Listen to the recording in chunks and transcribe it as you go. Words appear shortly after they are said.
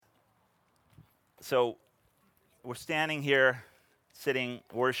So we're standing here, sitting,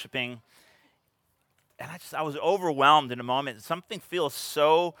 worshiping, and I was overwhelmed in a moment. Something feels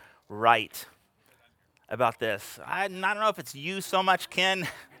so right about this. I don't know if it's you so much, Ken,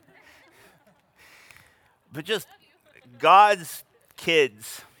 but just God's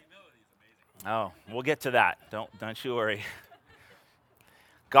kids. Oh, we'll get to that. Don't you worry.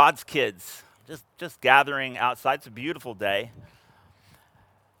 God's kids, just gathering outside. It's a beautiful day.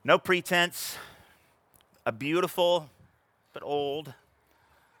 No pretense. A beautiful but old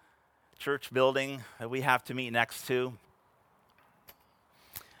church building that we have to meet next to.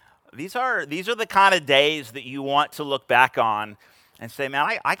 These are the kind of days that you want to look back on and say,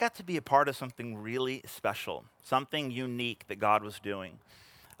 man, I got to be a part of something really special, something unique that God was doing.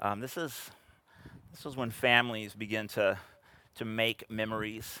 This is when families begin to make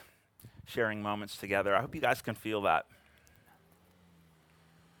memories, sharing moments together. I hope you guys can feel that.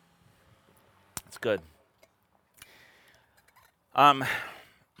 It's good. Um,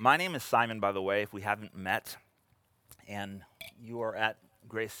 my name is Simon, by the way, if we haven't met, and you are at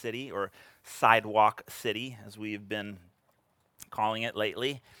Grace City, or Sidewalk City, as we've been calling it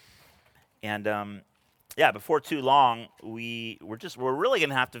lately. And yeah, before too long, we're really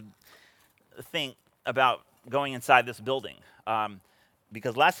going to have to think about going inside this building,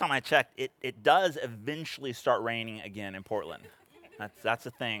 because last time I checked, it does eventually start raining again in Portland. That's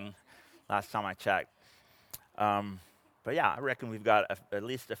a thing. Last time I checked. But yeah, I reckon we've got at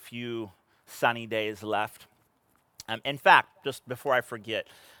least a few sunny days left. In fact, just before I forget,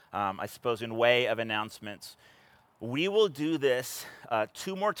 I suppose in way of announcements, we will do this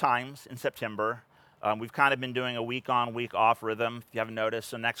 2 more times in September. We've kind of been doing a week on, week off rhythm, if you haven't noticed.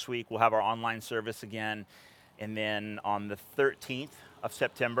 So next week we'll have our online service again. And then on the 13th of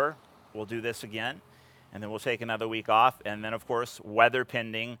September, we'll do this again. And then we'll take another week off. And then, of course, weather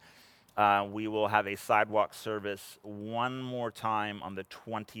pending, we will have a sidewalk service one more time on the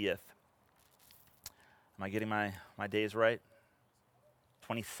 20th. Am I getting my days right?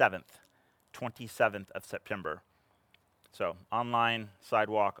 27th of September. So online,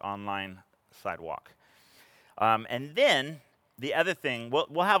 sidewalk. And then the other thing,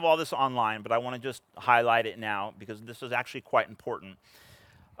 we'll have all this online, but I want to just highlight it now because this is actually quite important.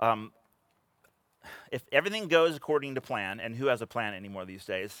 If everything goes according to plan, and who has a plan anymore these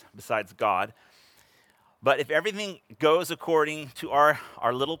days besides God? But if everything goes according to our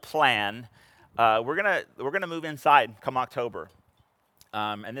little plan, we're gonna move inside come October.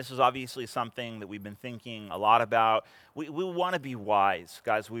 And this is obviously something that we've been thinking a lot about. We want to be wise,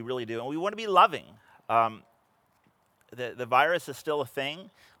 guys. We really do, and we want to be loving. The virus is still a thing,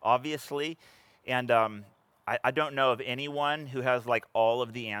 obviously, and I don't know of anyone who has like all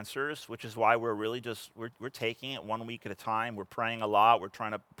of the answers, which is why we're really we're taking it 1 week at a time. We're praying a lot. We're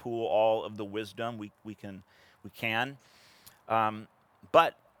trying to pool all of the wisdom we can.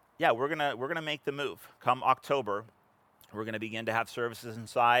 But yeah, we're gonna make the move. Come October, we're gonna begin to have services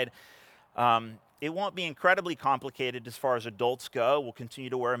inside. It won't be incredibly complicated as far as adults go. We'll continue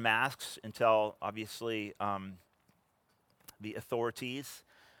to wear masks until obviously the authorities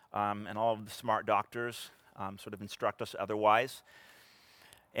and all of the smart doctors sort of instruct us otherwise.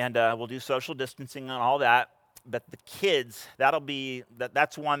 And we'll do social distancing and all that. But the kids,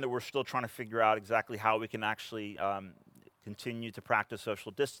 that's one that we're still trying to figure out exactly how we can actually continue to practice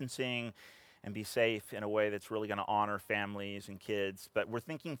social distancing and be safe in a way that's really going to honor families and kids. But we're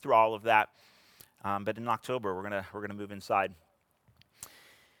thinking through all of that. But in October, we're gonna move inside.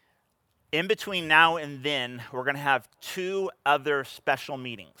 In between now and then, we're going to have 2 other special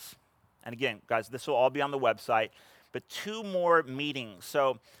meetings. And again, guys, this will all be on the website, but 2 more meetings.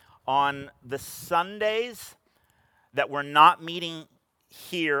 So on the Sundays that we're not meeting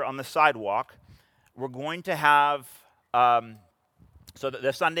here on the sidewalk, we're going to have, so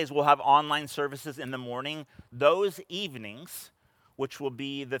the Sundays we'll have online services in the morning. Those evenings, which will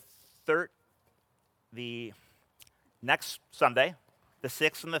be the next Sunday, the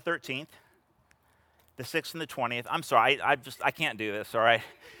 6th and the 13th, the 6th and the 20th. I'm sorry, I can't do this, all right?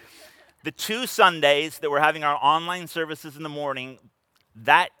 The 2 Sundays that we're having our online services in the morning,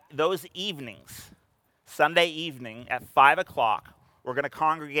 those evenings, Sunday evening at 5 o'clock, we're going to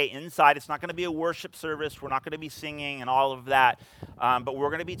congregate inside. It's not going to be a worship service. We're not going to be singing and all of that. But we're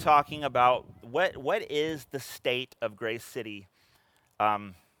going to be talking about what is the state of Grace City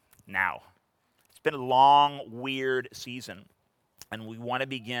now. It's been a long, weird season. And we want to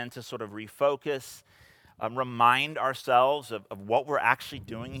begin to sort of refocus, remind ourselves of what we're actually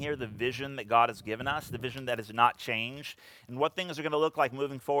doing here, the vision that God has given us, the vision that has not changed, and what things are going to look like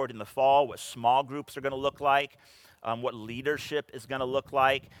moving forward in the fall, what small groups are going to look like, what leadership is going to look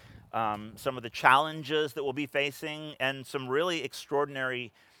like. some of the challenges that we'll be facing, and some really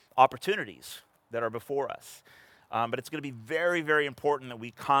extraordinary opportunities that are before us. But it's going to be very, very important that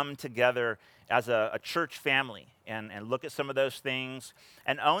we come together as a church family and look at some of those things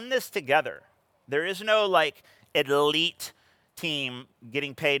and own this together. There is no like elite team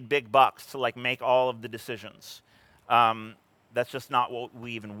getting paid big bucks to like make all of the decisions. That's just not what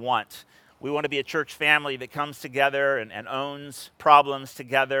we even want. We want to be a church family that comes together and owns problems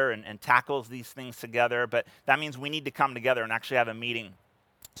together and tackles these things together. But that means we need to come together and actually have a meeting.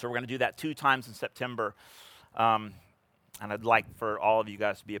 So we're going to do that 2 times in September. And I'd like for all of you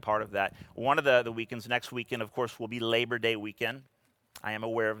guys to be a part of that. One of the weekends, next weekend, of course, will be Labor Day weekend. I am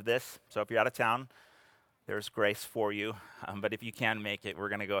aware of this. So if you're out of town, there's grace for you. But if you can make it, we're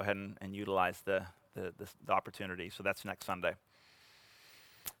going to go ahead and utilize the opportunity. So that's next Sunday.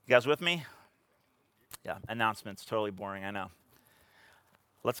 You guys with me? Yeah, announcements, totally boring, I know.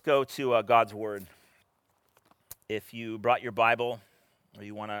 Let's go to God's Word. If you brought your Bible or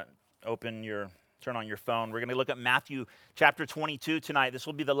you want to turn on your phone, we're going to look at Matthew chapter 22 tonight. This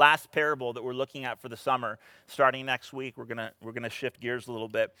will be the last parable that we're looking at for the summer. Starting next week, we're going to shift gears a little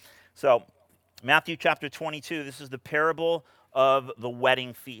bit. So, Matthew chapter 22, this is the parable of the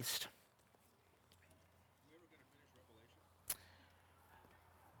wedding feast.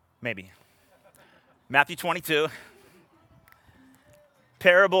 Maybe. Matthew 22,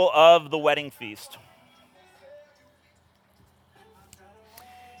 parable of the wedding feast.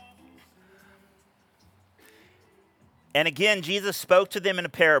 And again, Jesus spoke to them in a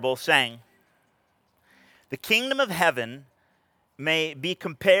parable, saying, "The kingdom of heaven may be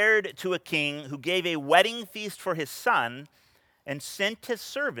compared to a king who gave a wedding feast for his son and sent his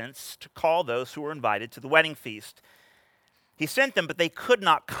servants to call those who were invited to the wedding feast. He sent them, but they could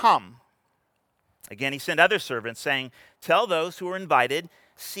not come. Again, he sent other servants, saying, 'Tell those who are invited,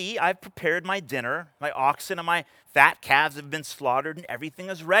 see, I've prepared my dinner. My oxen and my fat calves have been slaughtered, and everything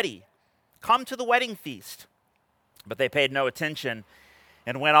is ready. Come to the wedding feast.' But they paid no attention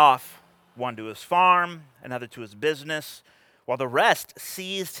and went off, one to his farm, another to his business, while the rest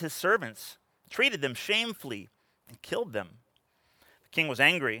seized his servants, treated them shamefully, and killed them. The king was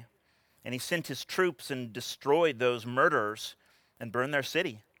angry, and he sent his troops and destroyed those murderers and burned their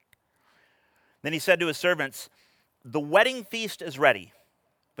city. Then he said to his servants, 'The wedding feast is ready,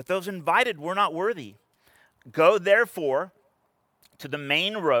 but those invited were not worthy. Go therefore to the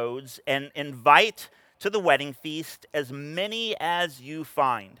main roads and invite to the wedding feast as many as you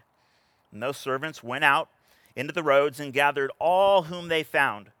find.' And those servants went out into the roads and gathered all whom they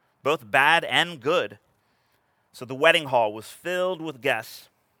found, both bad and good. So the wedding hall was filled with guests.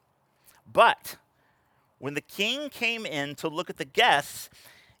 But when the king came in to look at the guests,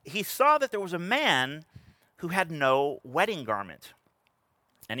 he saw that there was a man who had no wedding garment.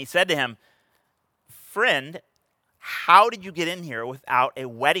 And he said to him, 'Friend, how did you get in here without a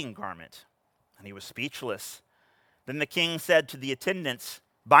wedding garment?' And he was speechless. Then the king said to the attendants,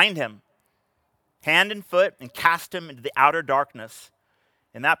 'Bind him hand and foot and cast him into the outer darkness.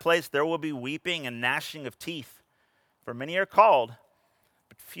 In that place there will be weeping and gnashing of teeth, for many are called,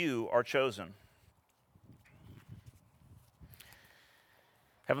 but few are chosen.'"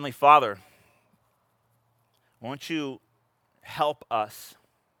 Heavenly Father, won't you help us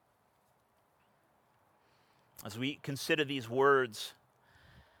as we consider these words,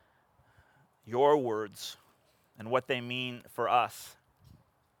 your words, and what they mean for us.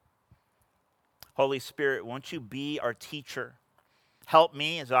 Holy Spirit, won't you be our teacher? Help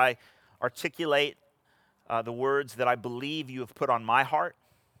me as I articulate the words that I believe you have put on my heart.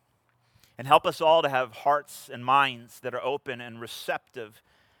 And help us all to have hearts and minds that are open and receptive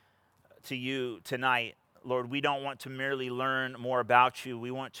to you tonight. Lord, we don't want to merely learn more about you. We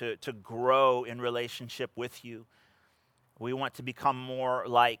want to grow in relationship with you. We want to become more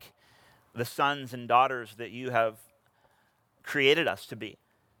like the sons and daughters that you have created us to be,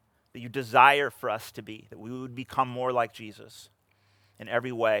 that you desire for us to be, that we would become more like Jesus in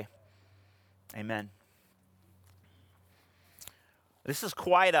every way. Amen. This is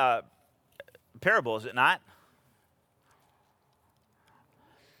quite a parable, is it not?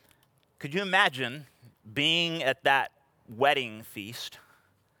 Could you imagine being at that wedding feast?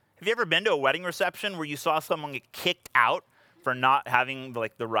 Have you ever been to a wedding reception where you saw someone get kicked out for not having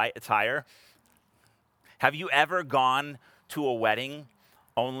like the right attire? Have you ever gone to a wedding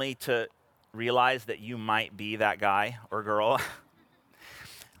only to realize that you might be that guy or girl?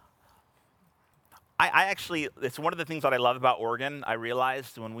 I actually, it's one of the things that I love about Oregon. I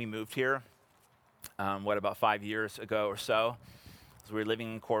realized when we moved here, about 5 years ago or so, as we were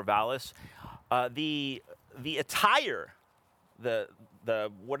living in Corvallis, the attire, the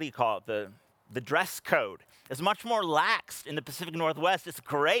what do you call it, the dress code is much more lax in the Pacific Northwest. It's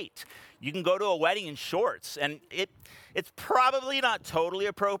great. You can go to a wedding in shorts, and it's probably not totally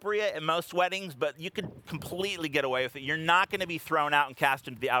appropriate at most weddings, but you could completely get away with it. You're not going to be thrown out and cast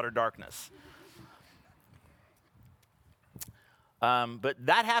into the outer darkness. But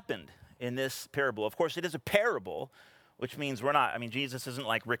that happened in this parable. Of course, it is a parable, which means Jesus isn't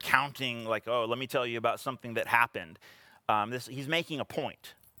like recounting, like, oh, let me tell you about something that happened. He's making a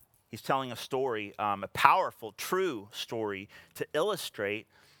point. He's telling a story, a powerful, true story to illustrate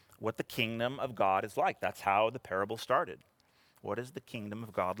what the kingdom of God is like. That's how the parable started. What is the kingdom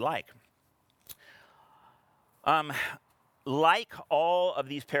of God like? Like all of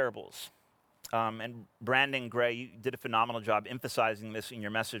these parables, and Brandon Gray, you did a phenomenal job emphasizing this in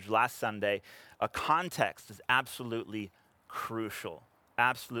your message last Sunday. Context is absolutely crucial,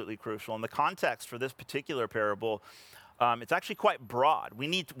 absolutely crucial. And the context for this particular parable, it's actually quite broad. We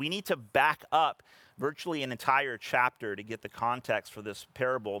need to back up virtually an entire chapter to get the context for this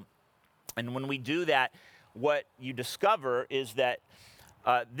parable. And when we do that, what you discover is that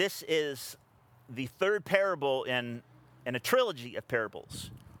this is the third parable in a trilogy of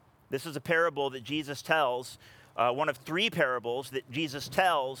parables. This is a parable that Jesus tells, one of three parables that Jesus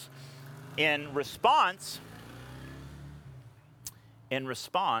tells in response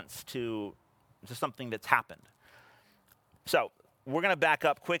to something that's happened. So we're going to back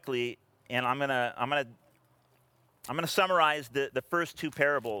up quickly, and I'm going to summarize the first two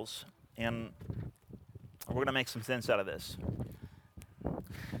parables, and we're going to make some sense out of this.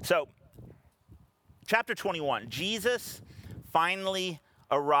 So, chapter 21, Jesus finally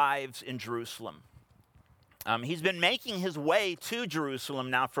arrives in Jerusalem. He's been making his way to Jerusalem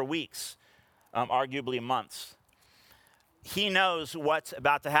now for weeks, arguably months. He knows what's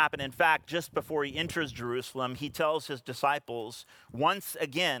about to happen. In fact, just before he enters Jerusalem, he tells his disciples once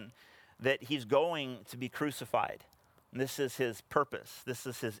again that he's going to be crucified. And this is his purpose. This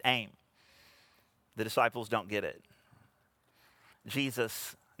is his aim. The disciples don't get it.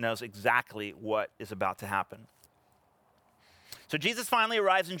 Jesus knows exactly what is about to happen. So Jesus finally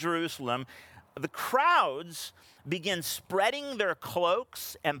arrives in Jerusalem. The crowds begin spreading their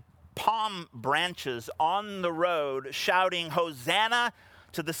cloaks and palm branches on the road, shouting, "Hosanna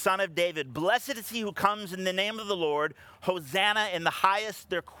to the Son of David. Blessed is he who comes in the name of the Lord. Hosanna in the highest."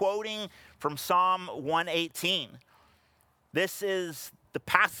 They're quoting from Psalm 118. This is the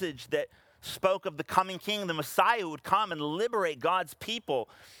passage that spoke of the coming king, the Messiah who would come and liberate God's people.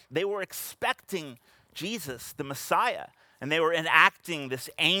 They were expecting Jesus, the Messiah, and they were enacting this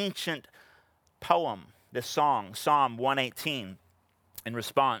ancient poem, this song, Psalm 118, in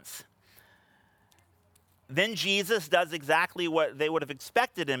response. Then Jesus does exactly what they would have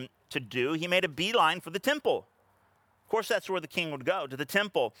expected him to do. He made a beeline for the temple. Of course, that's where the king would go, to the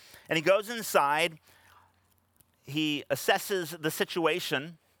temple. And he goes inside, he assesses the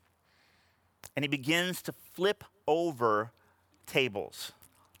situation, and he begins to flip over tables.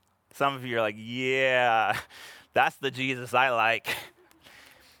 Some of you are like, yeah, that's the Jesus I like.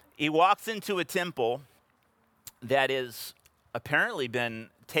 He walks into a temple that is apparently been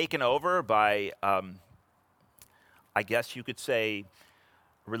taken over by, I guess you could say,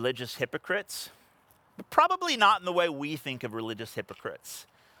 religious hypocrites, but probably not in the way we think of religious hypocrites.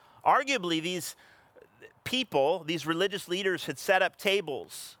 Arguably, these people, these religious leaders, had set up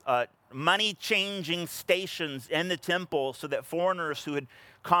tables, money-changing stations in the temple so that foreigners who had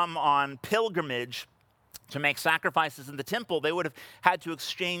come on pilgrimage to make sacrifices in the temple, they would have had to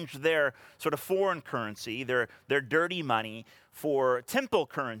exchange their sort of foreign currency, their dirty money, for temple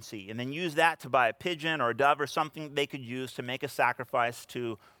currency, and then use that to buy a pigeon or a dove or something they could use to make a sacrifice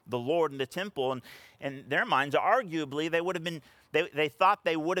to the Lord in the temple. And in their minds, arguably, they thought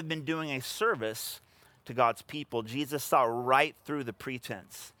they would have been doing a service to God's people. Jesus saw right through the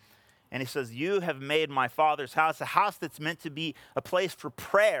pretense. And he says, "You have made my Father's house a house that's meant to be a place for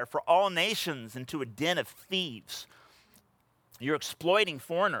prayer for all nations into a den of thieves. You're exploiting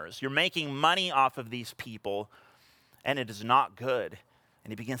foreigners. You're making money off of these people, and it is not good."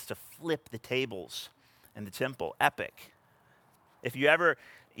 And he begins to flip the tables in the temple. Epic. If you ever,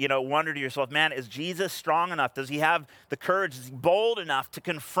 wonder to yourself, man, is Jesus strong enough? Does he have the courage? Is he bold enough to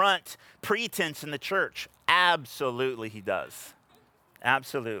confront pretense in the church? Absolutely he does.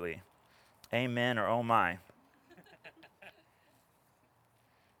 Absolutely. Amen or oh my.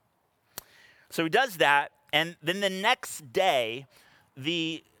 So he does that, and then the next day,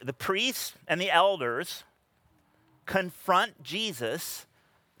 the priests and the elders confront Jesus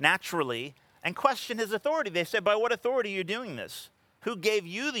naturally and question his authority. They say, "By what authority are you doing this? Who gave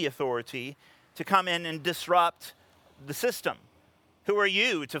you the authority to come in and disrupt the system?" Who are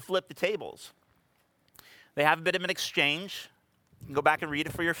you to flip the tables? They have a bit of an exchange. You can go back and read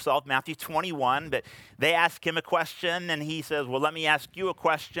it for yourself, Matthew 21. But they ask him a question, and he says, well, let me ask you a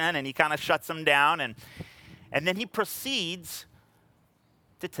question. And he kind of shuts them down. And then he proceeds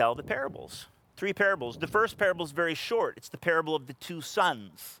to tell the parables. 3 parables. The first parable is very short. It's the parable of the 2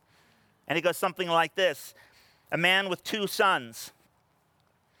 sons. And it goes something like this. A man with 2 sons.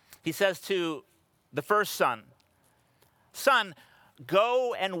 He says to the first son, son,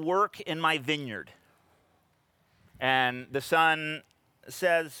 go and work in my vineyard. And the son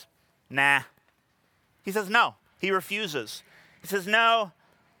says, nah. He says, no. He refuses. He says, no,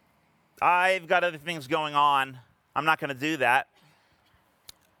 I've got other things going on. I'm not going to do that.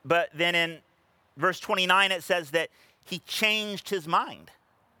 But then in verse 29, it says that he changed his mind.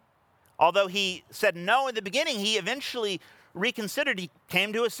 Although he said no in the beginning, he eventually reconsidered. He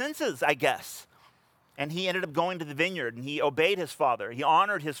came to his senses, I guess. And he ended up going to the vineyard, and he obeyed his father. He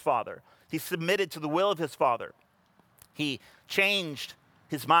honored his father. He submitted to the will of his father. He changed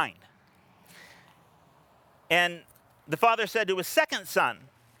his mind. And the father said to his second son,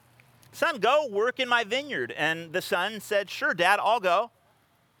 son, go work in my vineyard. And the son said, sure, Dad, I'll go.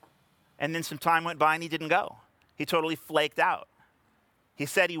 And then some time went by and he didn't go. He totally flaked out. He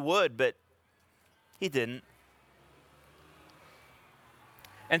said he would, but he didn't.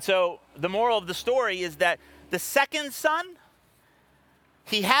 And so the moral of the story is that the second son,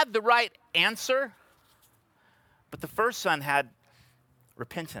 he had the right answer, but the first son had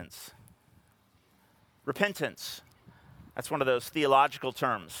repentance. Repentance. That's one of those theological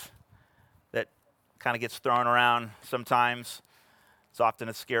terms that kind of gets thrown around sometimes. It's often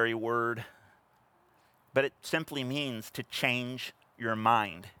a scary word. But it simply means to change your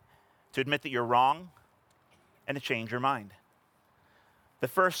mind, to admit that you're wrong and to change your mind. The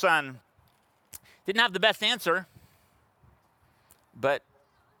first son didn't have the best answer, but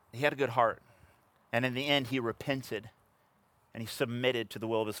he had a good heart. And in the end, he repented and he submitted to the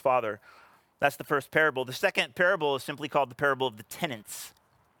will of his father. That's the first parable. The second parable is simply called the parable of the tenants.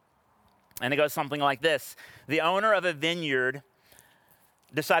 And it goes something like this. The owner of a vineyard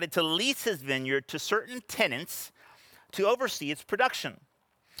decided to lease his vineyard to certain tenants to oversee its production.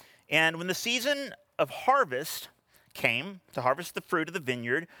 And when the season of harvest came to harvest the fruit of the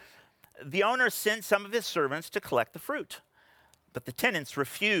vineyard, the owner sent some of his servants to collect the fruit. But the tenants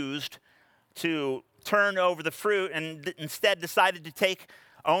refused to turn over the fruit and instead decided to take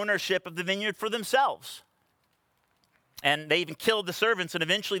ownership of the vineyard for themselves. And they even killed the servants, and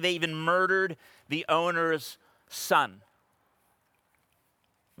eventually they even murdered the owner's son.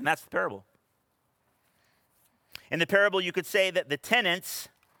 And that's the parable. In the parable, you could say that the tenants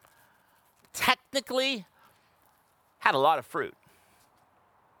technically had a lot of fruit.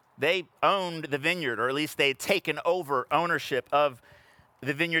 They owned the vineyard, or at least they had taken over ownership of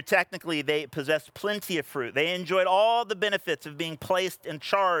the vineyard. Technically, they possessed plenty of fruit. They enjoyed all the benefits of being placed in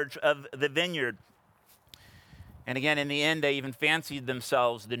charge of the vineyard. And again, in the end, they even fancied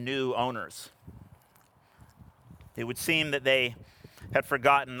themselves the new owners. It would seem that they had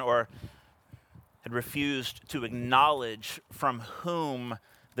forgotten or had refused to acknowledge from whom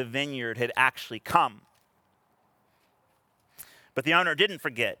the vineyard had actually come. But the owner didn't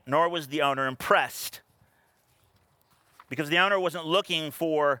forget, nor was the owner impressed. Because the owner wasn't looking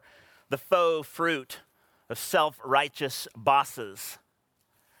for the faux fruit of self-righteous bosses.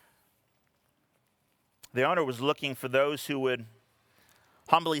 The owner was looking for those who would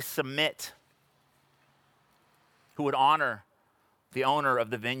humbly submit, who would honor the owner of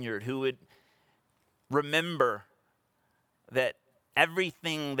the vineyard, who would remember that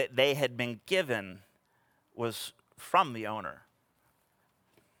everything that they had been given was from the owner.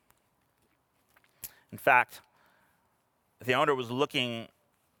 In fact, the owner was looking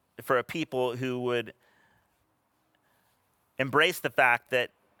for a people who would embrace the fact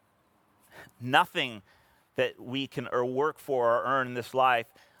that nothing that we can or work for or earn in this life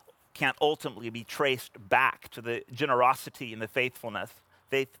can't ultimately be traced back to the generosity and the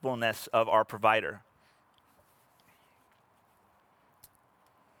faithfulness of our provider.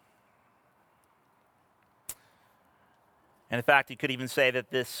 And in fact, you could even say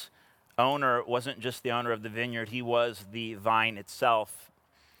that this owner wasn't just the owner of the vineyard, he was the vine itself.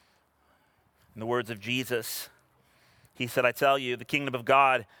 In the words of Jesus, he said, I tell you, the kingdom of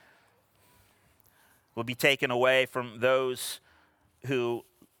God will be taken away from those who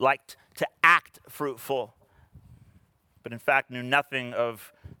liked to act fruitful, but in fact knew nothing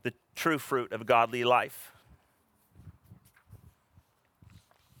of the true fruit of godly life.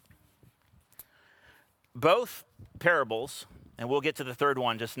 Both parables, and we'll get to the third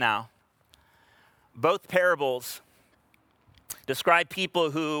one just now, both parables describe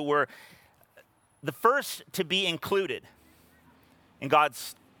people who were the first to be included in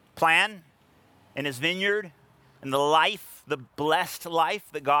God's plan, in his vineyard, in the life, the blessed life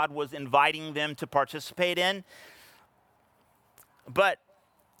that God was inviting them to participate in. But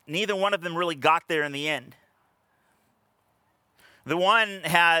neither one of them really got there in the end. The one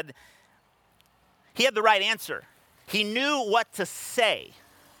had the right answer. He knew what to say,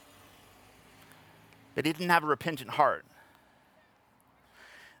 but he didn't have a repentant heart.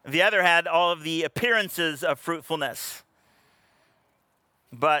 The other had all of the appearances of fruitfulness,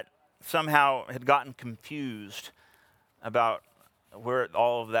 but somehow had gotten confused about where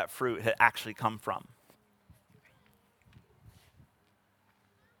all of that fruit had actually come from.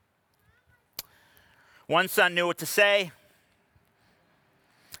 One son knew what to say,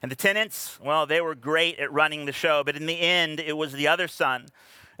 and the tenants, well, they were great at running the show, but in the end, it was the other son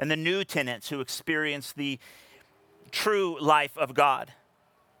and the new tenants who experienced the true life of God.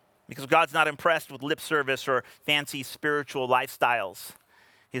 Because God's not impressed with lip service or fancy spiritual lifestyles.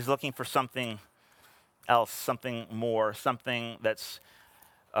 He's looking for something else, something more, something that's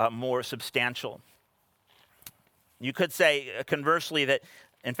more substantial. You could say, conversely, that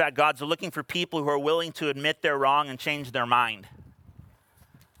in fact, God's looking for people who are willing to admit they're wrong and change their mind.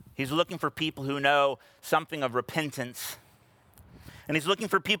 He's looking for people who know something of repentance. And he's looking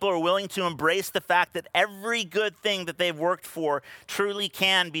for people who are willing to embrace the fact that every good thing that they've worked for truly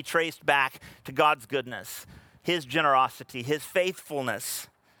can be traced back to God's goodness, his generosity, his faithfulness.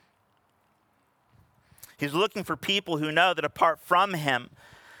 He's looking for people who know that apart from him,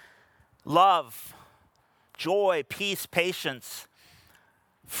 love, joy, peace, patience,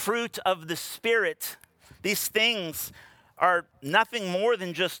 fruit of the Spirit, these things are nothing more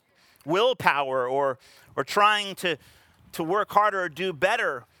than just willpower or trying to work harder or do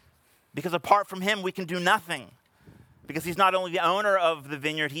better, because apart from him, we can do nothing. Because he's not only the owner of the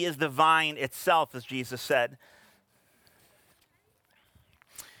vineyard, he is the vine itself, as Jesus said.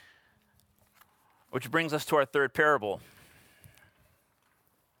 Which brings us to our third parable.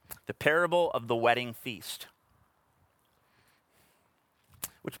 The parable of the wedding feast.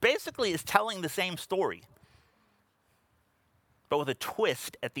 Which basically is telling the same story, but with a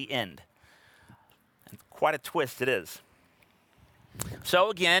twist at the end. And quite a twist it is. So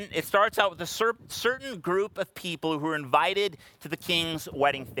again, it starts out with a certain group of people who are invited to the king's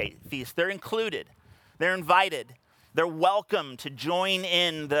wedding feast. They're included. They're invited. They're welcome to join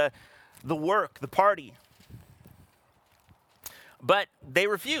in the work, the party. But they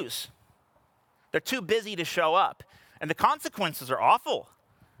refuse. They're too busy to show up. And the consequences are awful.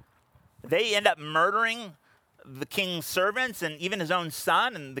 They end up murdering the king's servants and even his own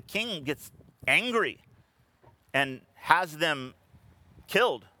son, and the king gets angry and has them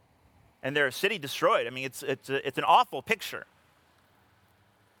killed and their city destroyed. I mean, it's an awful picture.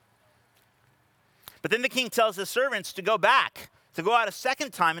 But then the king tells his servants to go back, to go out a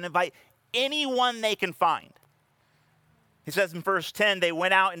second time and invite anyone they can find. He says in verse 10, they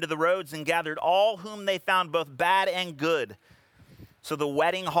went out into the roads and gathered all whom they found, both bad and good. So the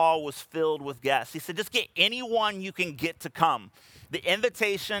wedding hall was filled with guests. He said, just get anyone you can get to come. The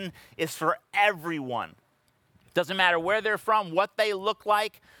invitation is for everyone. Doesn't matter where they're from, what they look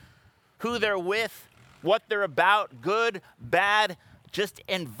like, who they're with, what they're about, good, bad. Just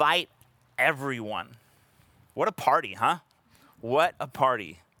invite everyone. What a party, huh? What a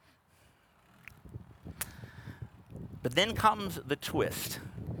party. But then comes the twist.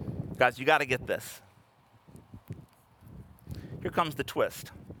 Guys, you got to get this. Here comes the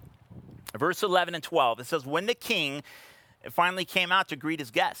twist. Verse 11 and 12, it says, when the king finally came out to greet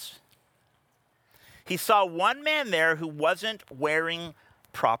his guests, he saw one man there who wasn't wearing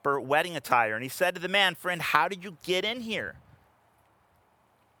proper wedding attire. And he said to the man, friend, how did you get in here?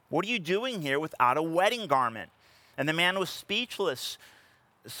 What are you doing here without a wedding garment? And the man was speechless.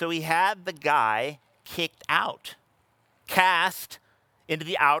 So he had the guy kicked out, cast into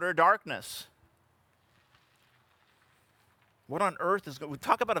the outer darkness. What on earth is going on? We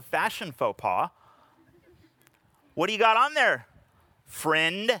talk about a fashion faux pas. What do you got on there,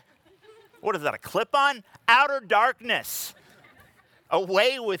 friend? What is that, a clip-on? Outer darkness.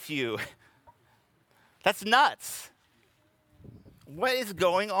 Away with you. That's nuts. What is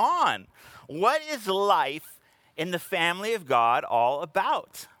going on? What is life in the family of God all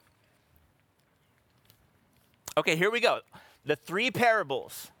about? Okay, here we go. The three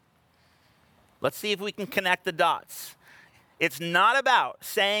parables. Let's see if we can connect the dots. It's not about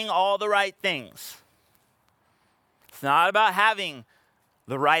saying all the right things. It's not about having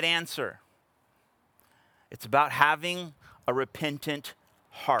the right answer. It's about having a repentant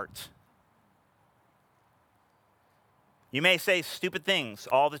heart. You may say stupid things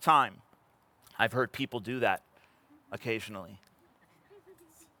all the time. I've heard people do that occasionally.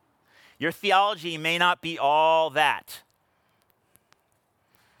 Your theology may not be all that.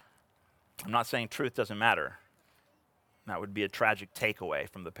 I'm not saying truth doesn't matter. That would be a tragic takeaway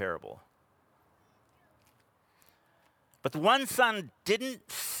from the parable. But the one son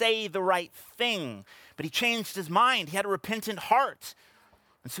didn't say the right thing, but he changed his mind. He had a repentant heart.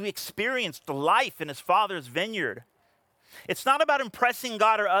 And so he experienced the life in his father's vineyard. It's not about impressing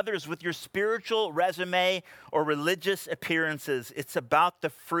God or others with your spiritual resume or religious appearances. It's about the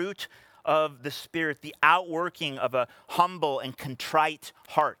fruit of the Spirit, the outworking of a humble and contrite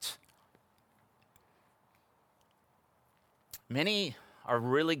heart. Many are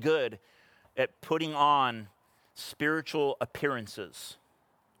really good at putting on spiritual appearances.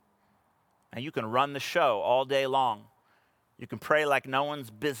 And you can run the show all day long. You can pray like no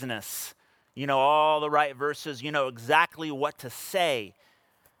one's business. You know all the right verses. You know exactly what to say.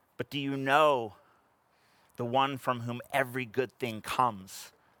 But do you know the one from whom every good thing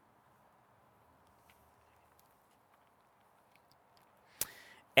comes?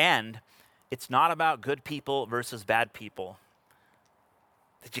 And it's not about good people versus bad people.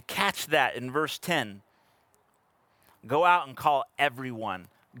 Did you catch that in verse 10? Go out and call everyone.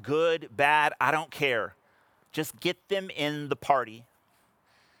 Good, bad, I don't care. Just get them in the party.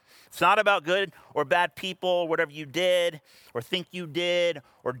 It's not about good or bad people, whatever you did or think you did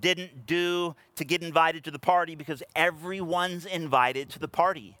or didn't do to get invited to the party, because everyone's invited to the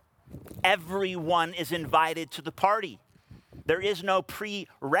party. Everyone is invited to the party. There is no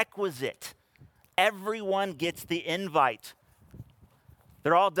prerequisite. Everyone gets the invite.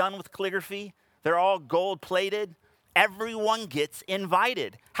 They're all done with calligraphy. They're all gold-plated. Everyone gets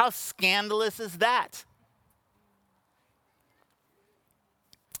invited. How scandalous is that?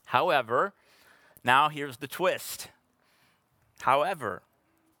 However, now here's the twist. However,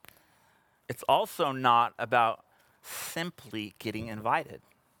 it's also not about simply getting invited.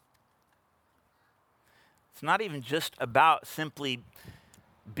 It's not even just about simply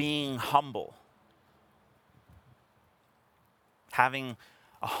being humble, having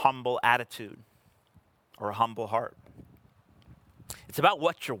a humble attitude or a humble heart. It's about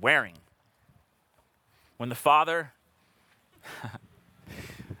what you're wearing. When the father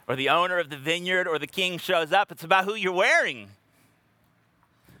or the owner of the vineyard or the king shows up, it's about who you're wearing.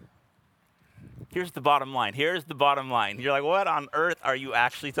 Here's the bottom line. Here's the bottom line. You're like, what on earth are you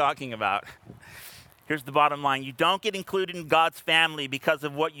actually talking about? Here's the bottom line. You don't get included in God's family because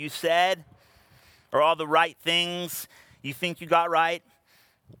of what you said or all the right things you think you got right,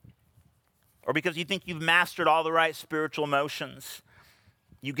 or because you think you've mastered all the right spiritual emotions.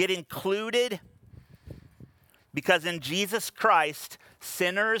 You get included because in Jesus Christ,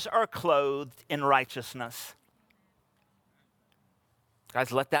 sinners are clothed in righteousness.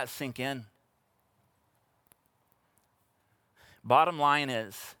 Guys, let that sink in. Bottom line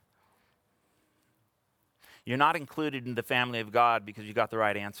is, you're not included in the family of God because you got the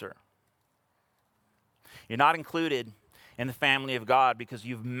right answer. You're not included in the family of God because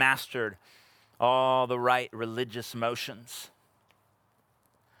you've mastered all the right religious motions.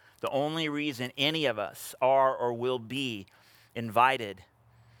 The only reason any of us are or will be invited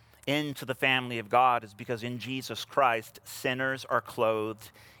into the family of God is because in Jesus Christ, sinners are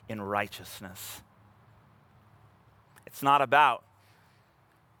clothed in righteousness. It's not about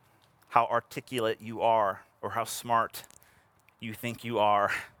how articulate you are or how smart you think you are.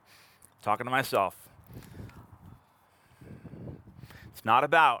 I'm talking to myself. It's not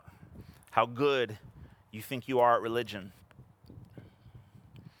about how good you think you are at religion.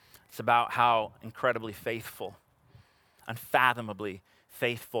 It's about how incredibly faithful, unfathomably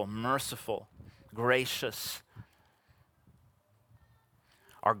faithful, merciful, gracious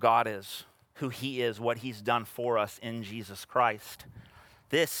our God is, who He is, what He's done for us in Jesus Christ.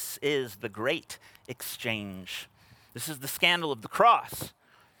 This is the great exchange. This is the scandal of the cross.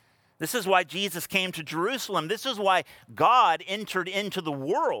 This is why Jesus came to Jerusalem. This is why God entered into the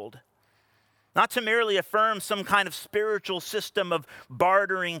world. Not to merely affirm some kind of spiritual system of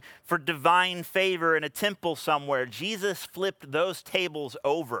bartering for divine favor in a temple somewhere. Jesus flipped those tables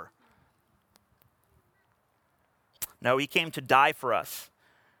over. No, He came to die for us.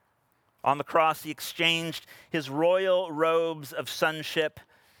 On the cross, He exchanged His royal robes of sonship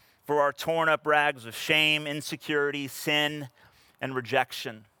for our torn up rags of shame, insecurity, sin, and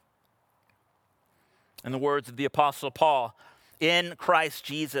rejection. In the words of the Apostle Paul, in Christ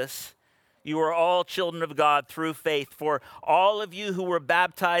Jesus, you are all children of God through faith, for all of you who were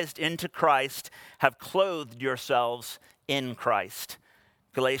baptized into Christ have clothed yourselves in Christ.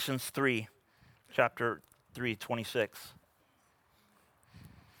 Galatians 3, chapter 3, 26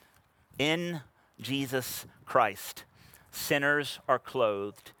 In Jesus Christ, sinners are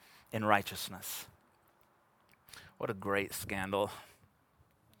clothed in righteousness. What a great scandal.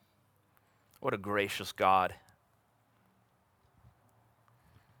 What a gracious God.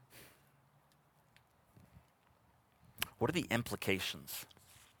 What are the implications?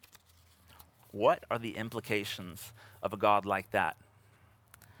 What are the implications of a God like that?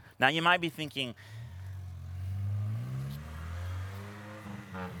 Now you might be thinking,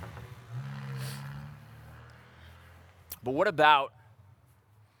 but what about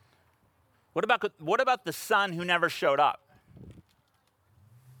the son who never showed up?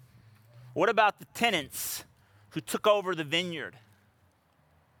 What about the tenants who took over the vineyard?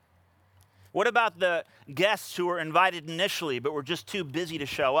 What about the guests who were invited initially but were just too busy to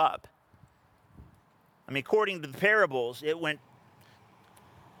show up? I mean, according to the parables, it went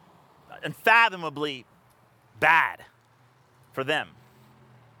unfathomably bad for them.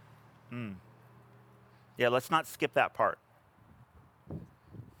 Yeah, let's not skip that part.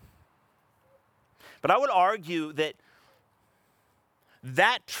 But I would argue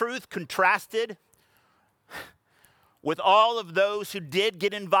that truth contrasted with all of those who did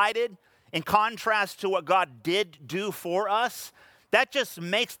get invited, in contrast to what God did do for us, that just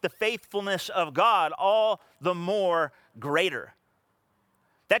makes the faithfulness of God all the more greater.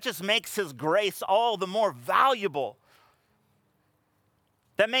 That just makes his grace all the more valuable.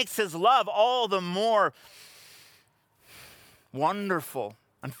 That makes his love all the more wonderful,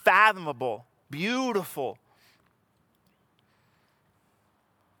 unfathomable, beautiful.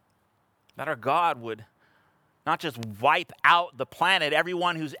 That our God would not just wipe out the planet,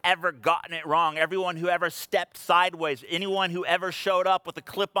 everyone who's ever gotten it wrong, everyone who ever stepped sideways, anyone who ever showed up with a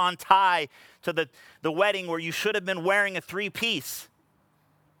clip-on tie to the wedding where you should have been wearing a three-piece.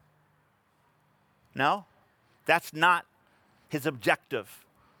 No, that's not his objective.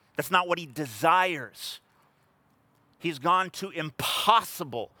 That's not what he desires. He's gone to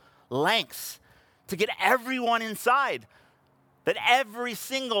impossible lengths to get everyone inside, that every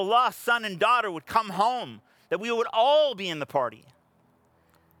single lost son and daughter would come home, that we would all be in the party.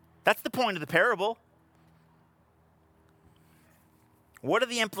 That's the point of the parable. What are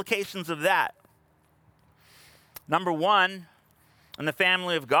the implications of that? Number one, in the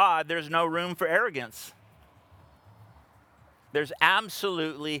family of God, there's no room for arrogance. There's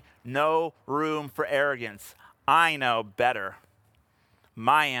absolutely no room for arrogance. I know better.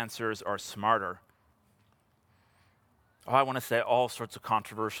 My answers are smarter. Oh, I want to say all sorts of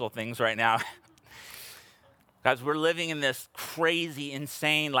controversial things right now. Guys, we're living in this crazy,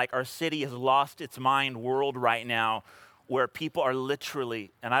 insane, like our city has lost its mind world right now where people are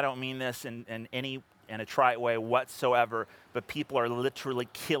literally, and I don't mean this in a trite way whatsoever, but people are literally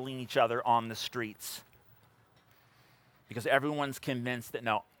killing each other on the streets. Because everyone's convinced that,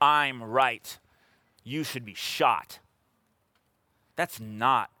 no, I'm right. You should be shot. That's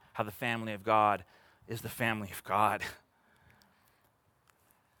not how the family of God is the family of God.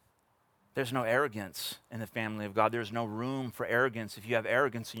 There's no arrogance in the family of God. There's no room for arrogance. If you have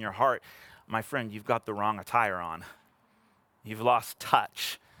arrogance in your heart, my friend, you've got the wrong attire on. You've lost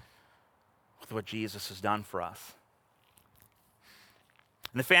touch with what Jesus has done for us.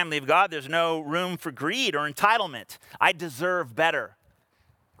 In the family of God, there's no room for greed or entitlement. I deserve better.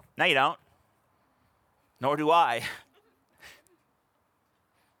 No, you don't. Nor do I.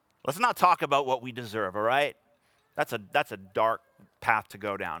 Let's not talk about what we deserve, all right? That's a dark path to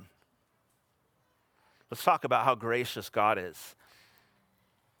go down. Let's talk about how gracious God is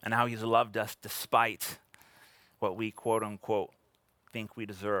and how he's loved us despite what we, quote unquote, think we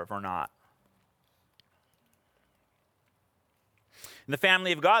deserve or not. In the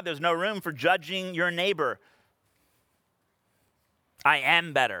family of God, there's no room for judging your neighbor. I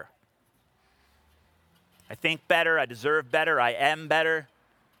am better. I think better. I deserve better. I am better.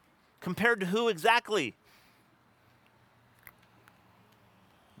 Compared to who exactly?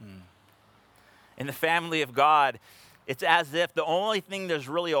 In the family of God, it's as if the only thing there's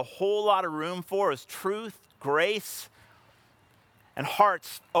really a whole lot of room for is truth, grace, and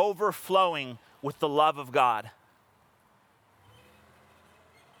hearts overflowing with the love of God.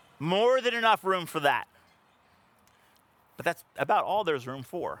 More than enough room for that. But that's about all there's room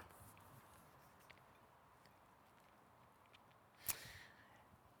for.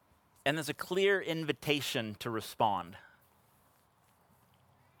 And there's a clear invitation to respond.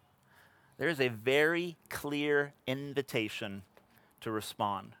 There's a very clear invitation to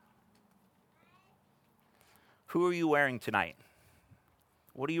respond. Who are you wearing tonight?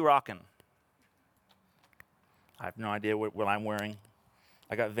 What are you rocking? I have no idea what I'm wearing.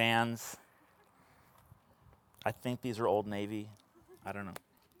 I got Vans. I think these are Old Navy. I don't know.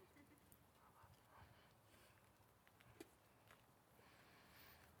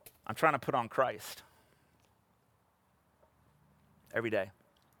 I'm trying to put on Christ every day.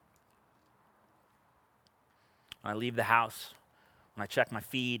 When I leave the house, when I check my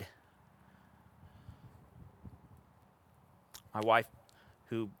feed, my wife,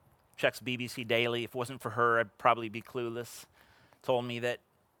 who checks BBC daily, if it wasn't for her, I'd probably be clueless, told me that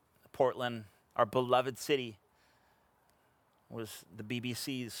Portland, our beloved city, was the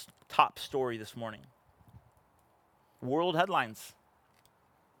BBC's top story this morning. World headlines.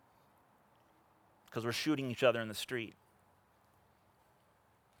 Because we're shooting each other in the street.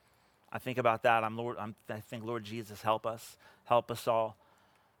 I think about that. I think, Lord Jesus, help us all.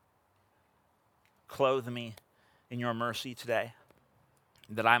 Clothe me in your mercy today,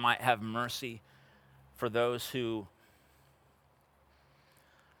 that I might have mercy for those who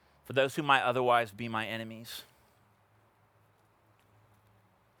might otherwise be my enemies.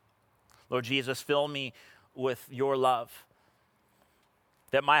 Lord Jesus, fill me with your love,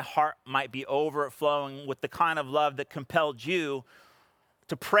 that my heart might be overflowing with the kind of love that compelled you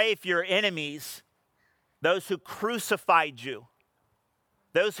to pray for your enemies, those who crucified you,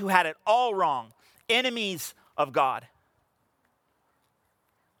 those who had it all wrong, enemies of God.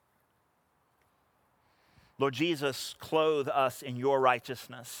 Lord Jesus, clothe us in your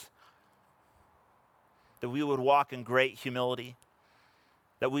righteousness, that we would walk in great humility,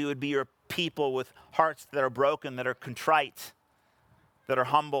 that we would be your people with hearts that are broken, that are contrite, that are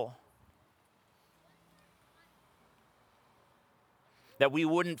humble, that we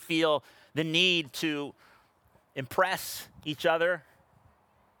wouldn't feel the need to impress each other.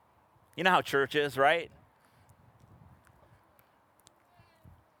 You know how church is, right?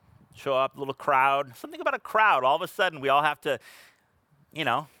 Show up, little crowd. Something about a crowd. All of a sudden, we all have to,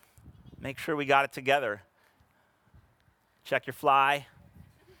 make sure we got it together. Check your fly.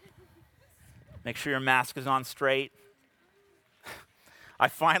 Make sure your mask is on straight. I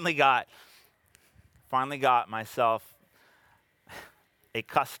finally got myself a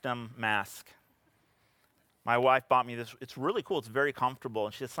custom mask. My wife bought me this. It's really cool. It's very comfortable.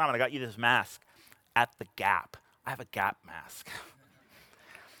 And she said, Simon, I got you this mask at the Gap. I have a Gap mask.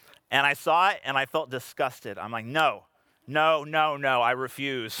 And I saw it and I felt disgusted. I'm like, no, I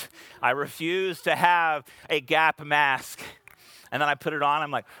refuse. I refuse to have a Gap mask. And then I put it on.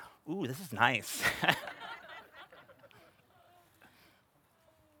 I'm like, ooh, this is nice.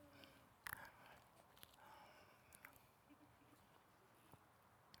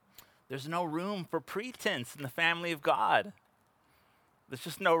 There's no room for pretense in the family of God. There's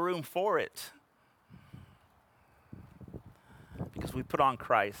just no room for it. Because we put on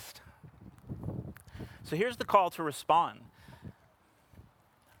Christ. So here's the call to respond.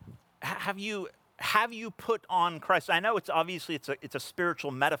 Have you put on Christ? I know it's a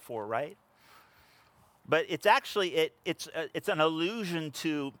spiritual metaphor, right? But it's actually it's an allusion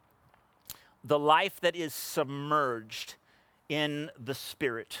to the life that is submerged in the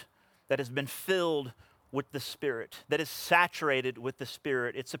Spirit, that has been filled with the Spirit, that is saturated with the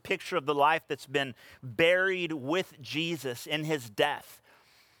Spirit. It's a picture of the life that's been buried with Jesus in his death,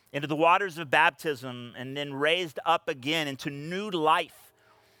 into the waters of baptism, and then raised up again into new life,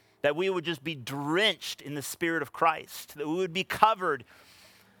 that we would just be drenched in the Spirit of Christ, that we would be covered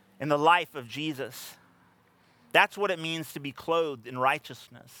in the life of Jesus. That's what it means to be clothed in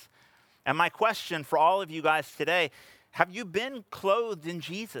righteousness. And my question for all of you guys today, have you been clothed in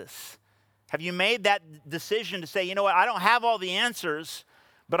Jesus? Have you made that decision to say, you know what, I don't have all the answers,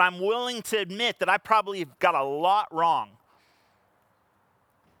 but I'm willing to admit that I probably have got a lot wrong.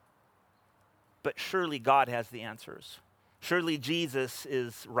 But surely God has the answers. Surely Jesus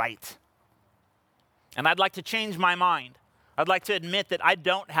is right. And I'd like to change my mind. I'd like to admit that I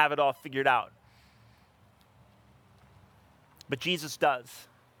don't have it all figured out. But Jesus does.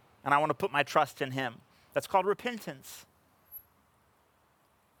 And I want to put my trust in him. That's called repentance.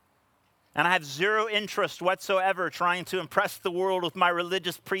 And I have zero interest whatsoever trying to impress the world with my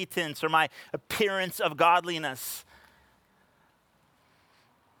religious pretense or my appearance of godliness.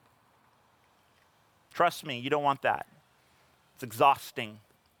 Trust me, you don't want that. It's exhausting.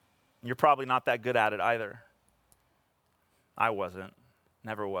 You're probably not that good at it either. I wasn't.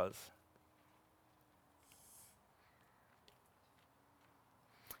 Never was.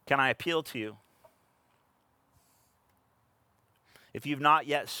 Can I appeal to you? If you've not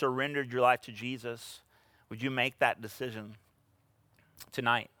yet surrendered your life to Jesus, would you make that decision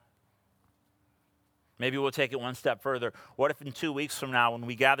tonight? Maybe we'll take it one step further. What if in 2 weeks from now, when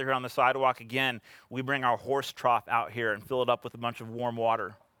we gather here on the sidewalk again, we bring our horse trough out here and fill it up with a bunch of warm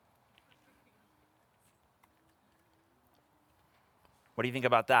water? What do you think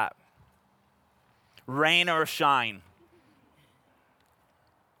about that? Rain or shine?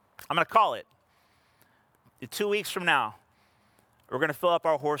 I'm going to call it. 2 weeks from now, we're going to fill up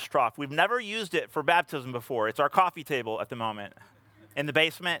our horse trough. We've never used it for baptism before. It's our coffee table at the moment in the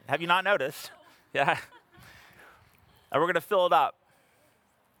basement. Have you not noticed? Yeah. And we're going to fill it up.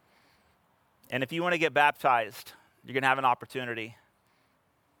 And if you want to get baptized, you're going to have an opportunity.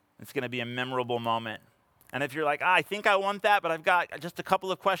 It's going to be a memorable moment. And if you're like, I think I want that, but I've got just a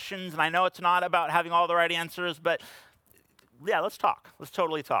couple of questions, and I know it's not about having all the right answers, but yeah, let's talk. Let's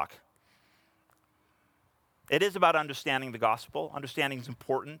totally talk. It is about understanding the gospel. Understanding is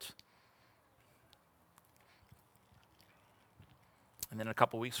important. And then a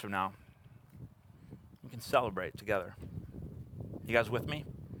couple weeks from now, we can celebrate together. You guys with me?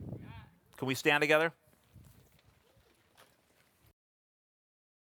 Can we stand together?